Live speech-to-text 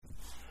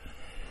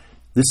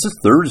This is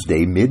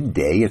Thursday,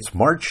 midday. It's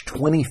March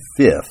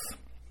 25th.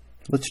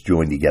 Let's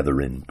join together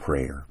in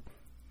prayer.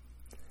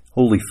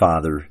 Holy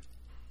Father,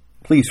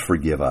 please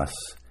forgive us.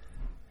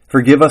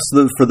 Forgive us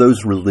for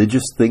those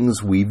religious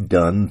things we've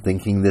done,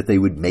 thinking that they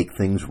would make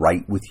things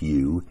right with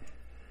you.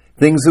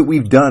 Things that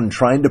we've done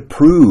trying to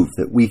prove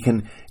that we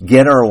can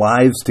get our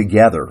lives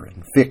together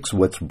and fix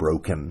what's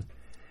broken.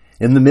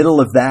 In the middle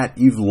of that,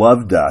 you've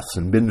loved us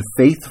and been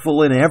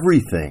faithful in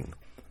everything.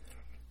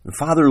 And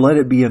Father, let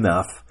it be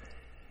enough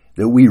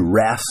that we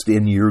rest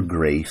in your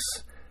grace,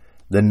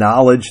 the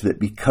knowledge that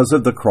because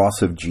of the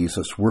cross of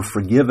Jesus, we're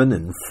forgiven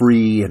and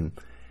free, and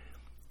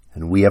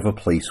we have a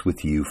place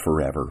with you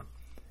forever.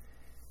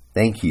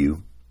 Thank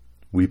you.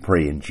 We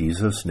pray in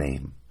Jesus'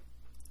 name.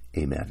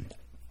 Amen.